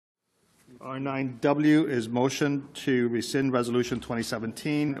R9W is motion to rescind Resolution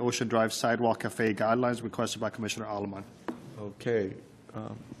 2017 Ocean Drive Sidewalk Cafe Guidelines requested by Commissioner Alleman. Okay.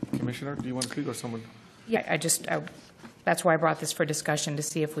 Commissioner, do you want to speak or someone? Yeah, that's why I brought this for discussion, to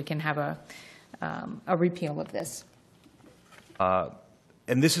see if we can have a repeal of this.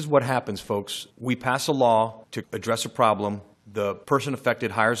 And this is what happens, folks. We pass a law to address a problem. The person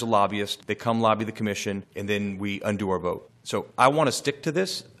affected hires a lobbyist. They come lobby the commission, and then we undo our vote. So I want to stick to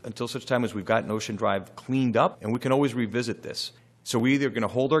this until such time as we've gotten Ocean Drive cleaned up, and we can always revisit this. So we're either going to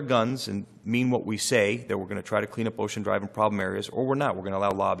hold our guns and mean what we say, that we're going to try to clean up Ocean Drive and problem areas, or we're not. We're going to allow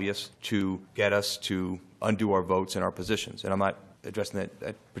lobbyists to get us to undo our votes and our positions. And I'm not addressing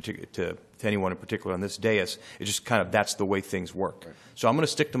that to anyone in particular on this dais. It's just kind of that's the way things work. Right. So I'm going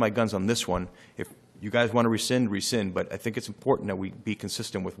to stick to my guns on this one. If you guys want to rescind, but I think it's important that we be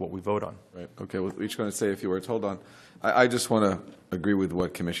consistent with what we vote on. Right. Okay. Well, we're each going to say a few words. Hold on. I just want to agree with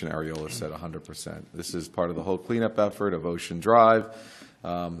what Commissioner Arriola said 100%. This is part of the whole cleanup effort of Ocean Drive.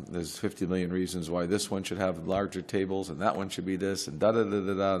 There's 50 million reasons why this one should have larger tables and that one should be this and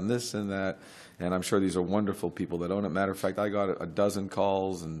da-da-da-da-da and this and that. And I'm sure these are wonderful people that own it. Matter of fact, I got a dozen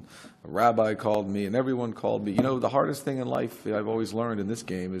calls, and a rabbi called me, and everyone called me. You know, the hardest thing in life I've always learned in this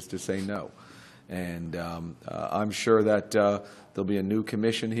game is to say no. And I'm sure that there'll be a new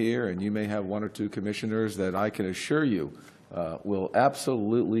commission here, and you may have one or two commissioners that I can assure you will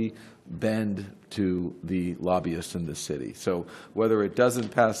absolutely bend to the lobbyists in the city. So whether it doesn't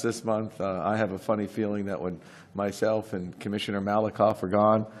pass this month, I have a funny feeling that when myself and Commissioner Malikoff are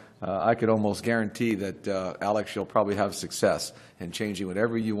gone, I could almost guarantee that, Alex, you'll probably have success in changing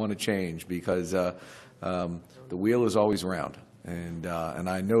whatever you want to change, because the wheel is always round. And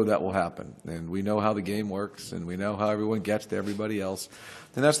I know that will happen. And we know how the game works, and we know how everyone gets to everybody else.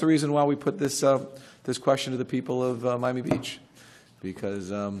 And that's the reason why we put this, this question to the people of Miami Beach.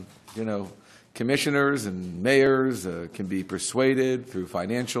 Because, you know, commissioners and mayors can be persuaded through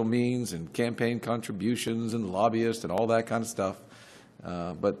financial means and campaign contributions and lobbyists and all that kind of stuff.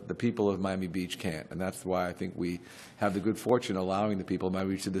 But the people of Miami Beach can't, and that's why I think we have the good fortune allowing the people of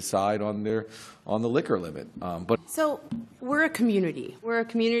Miami Beach to decide on the liquor limit. So we're a community. We're a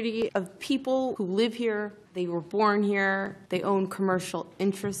community of people who live here. They were born here. They own commercial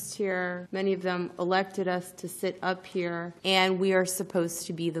interests here. Many of them elected us to sit up here, and we are supposed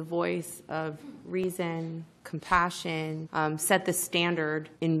to be the voice of reason, compassion, set the standard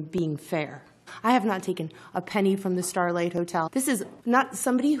in being fair. I have not taken a penny from the Starlight Hotel. This is not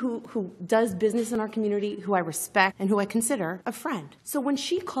somebody who does business in our community, who I respect and who I consider a friend. So when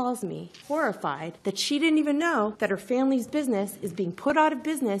she calls me horrified that she didn't even know that her family's business is being put out of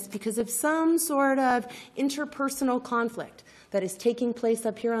business because of some sort of interpersonal conflict that is taking place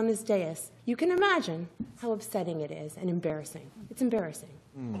up here on this dais, you can imagine how upsetting it is and embarrassing. It's embarrassing.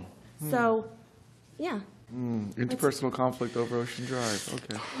 So, yeah. Interpersonal conflict over Ocean Drive.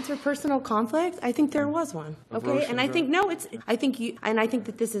 Okay. Interpersonal conflict? I think there was one. Okay, and I think I think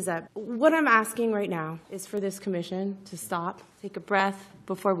that this is what I'm asking right now is for this commission to stop, take a breath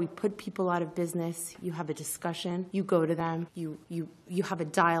before we put people out of business. You have a discussion. You go to them. You have a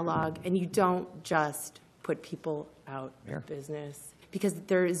dialogue, and you don't just put people out of business. Because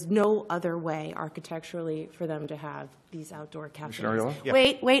there is no other way architecturally for them to have these outdoor cafes. Yeah.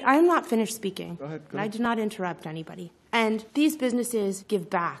 Wait, I'm not finished speaking. Go ahead. I did not interrupt anybody. And these businesses give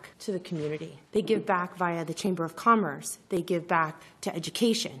back to the community. They give back via the Chamber of Commerce. They give back to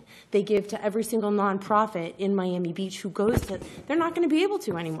education. They give to every single nonprofit in Miami Beach who goes to, they're not going to be able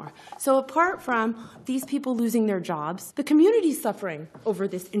to anymore. So apart from these people losing their jobs, the community's suffering over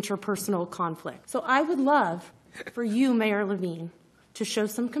this interpersonal conflict. So I would love for you, Mayor Levine, to show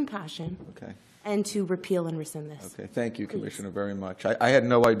some compassion and to repeal and rescind this. Okay, thank you, Commissioner, very much. I had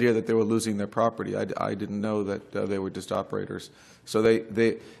no idea that they were losing their property. I didn't know that they were just operators. So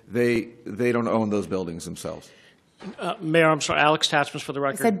they don't own those buildings themselves. Mayor, I'm sorry, Alex Tatsmas for the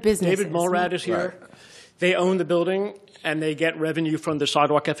record. I said businesses. David Mulrad is here. Right. They own the building, and they get revenue from the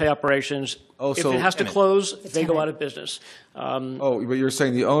Sidewalk Cafe operations. Oh, if so it has to close, they go out of business. Oh, but you're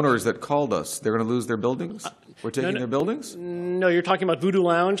saying the owners that called us, they're going to lose their buildings? We're taking their buildings? No, you're talking about Voodoo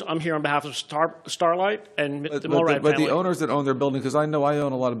Lounge. I'm here on behalf of Starlight and the Mulrad family. But the owners that own their buildings, because I know I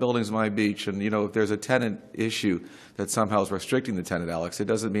own a lot of buildings in my beach, and you know, if there's a tenant issue that somehow is restricting the tenant, Alex, it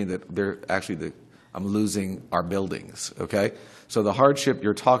doesn't mean that they're actually I'm losing our buildings, okay? So the hardship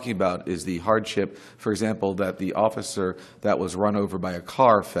you're talking about is the hardship, for example, that the officer that was run over by a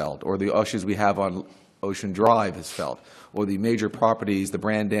car felt, or the issues we have on Ocean Drive has felt, or the major properties, the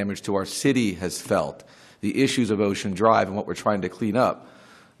brand damage to our city has felt, the issues of Ocean Drive and what we're trying to clean up.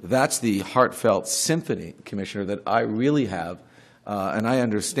 That's the heartfelt symphony, Commissioner, that I really have And I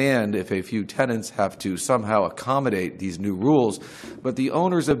understand if a few tenants have to somehow accommodate these new rules, but the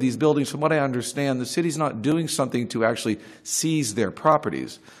owners of these buildings, from what I understand, the city's not doing something to actually seize their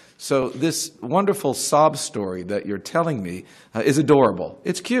properties. So this wonderful sob story that you're telling me is adorable.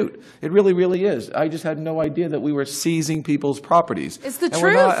 It's cute. It really, really is. I just had no idea that we were seizing people's properties. It's the And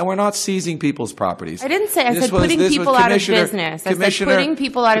truth. we're not seizing people's properties. I didn't say, I This said was- putting this was people out of Commissioner- business. I said Commissioner- putting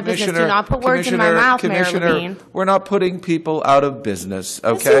people out of business. Do Commissioner- not put words in my mouth, Mayor Commissioner, Levine. we're not putting people out of business,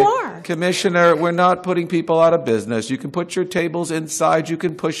 okay? you are. Commissioner, we're not putting people out of business. You can put your tables inside, you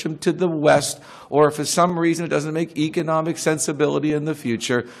can push them to the west, or if for some reason it doesn't make economic sensibility in the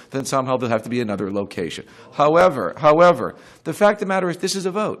future, then somehow there'll have to be another location. However, the fact of the matter is this is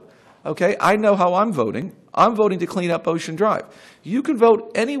a vote, okay? I know how I'm voting. I'm voting to clean up Ocean Drive. You can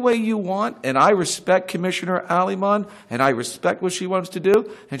vote any way you want, and I respect Commissioner Aliman, and I respect what she wants to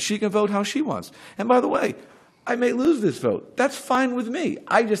do, and she can vote how she wants. And by the way, I may lose this vote. That's fine with me.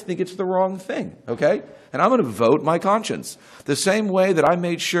 I just think it's the wrong thing, okay? And I'm going to vote my conscience. The same way that I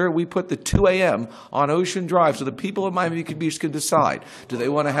made sure we put the 2 a.m. on Ocean Drive so the people of Miami Beach can decide. Do they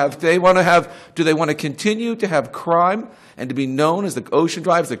want to continue to have crime and to be known as the Ocean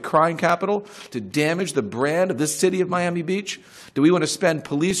Drive as the crime capital, to damage the brand of this city of Miami Beach? Do we want to spend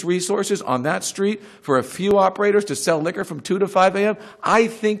police resources on that street for a few operators to sell liquor from 2 to 5 a.m.? I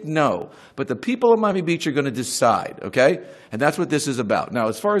think no. But the people of Miami Beach are going to decide, okay? And that's what this is about. Now,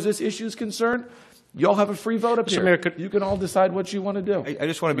 as far as this issue is concerned, you all have a free vote up here. Mayor, could- You can all decide what you want to do. I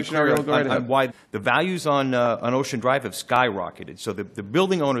just want to be Commissioner clear Ariel, go right on ahead. why the values on Ocean Drive have skyrocketed. So the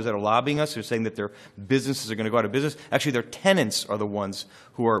building owners that are lobbying us are saying that their businesses are going to go out of business. Actually, their tenants are the ones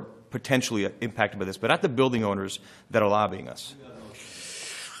who are potentially impacted by this, but not the building owners that are lobbying us.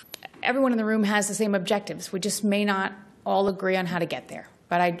 Everyone in the room has the same objectives. We just may not all agree on how to get there.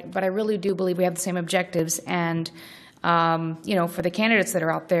 But I really do believe we have the same objectives. And, for the candidates that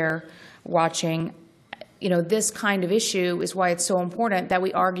are out there watching, this kind of issue is why it's so important that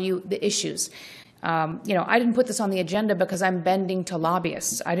we argue the issues. I didn't put this on the agenda because I'm bending to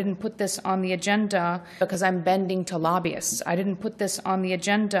lobbyists. I didn't put this on the agenda because I'm bending to lobbyists. I didn't put this on the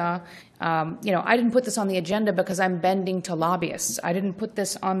agenda, I didn't put this on the agenda because I'm bending to lobbyists. I didn't put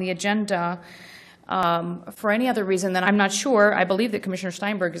this on the agenda for any other reason than I'm not sure. I believe that Commissioner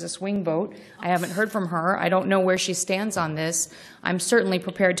Steinberg is a swing vote. I haven't heard from her. I don't know where she stands on this. I'm certainly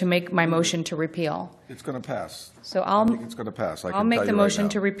prepared to make my motion to repeal. It's going to pass. So I think it's going to pass. I'll make the motion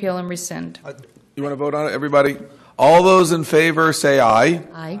to repeal and rescind. You want to vote on it, everybody? All those in favor say aye.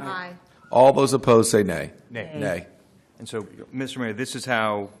 Aye. All those opposed say nay. Nay. Nay. And so, Mr. Mayor, this is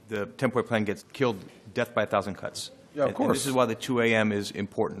how the 10-point plan gets killed, death by 1,000 cuts. Yeah, of And course. this is why the 2 a.m. is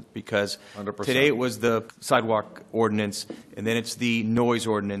important, because 100%. today it was the sidewalk ordinance, and then it's the noise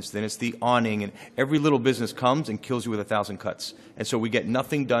ordinance, then it's the awning, and every little business comes and kills you with 1,000 cuts. And so we get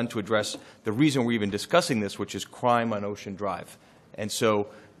nothing done to address the reason we're even discussing this, which is crime on Ocean Drive. And so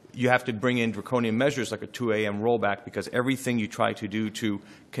you have to bring in draconian measures like a 2 a.m. rollback, because everything you try to do to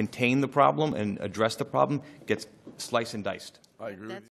contain the problem and address the problem gets sliced and diced. I agree with you.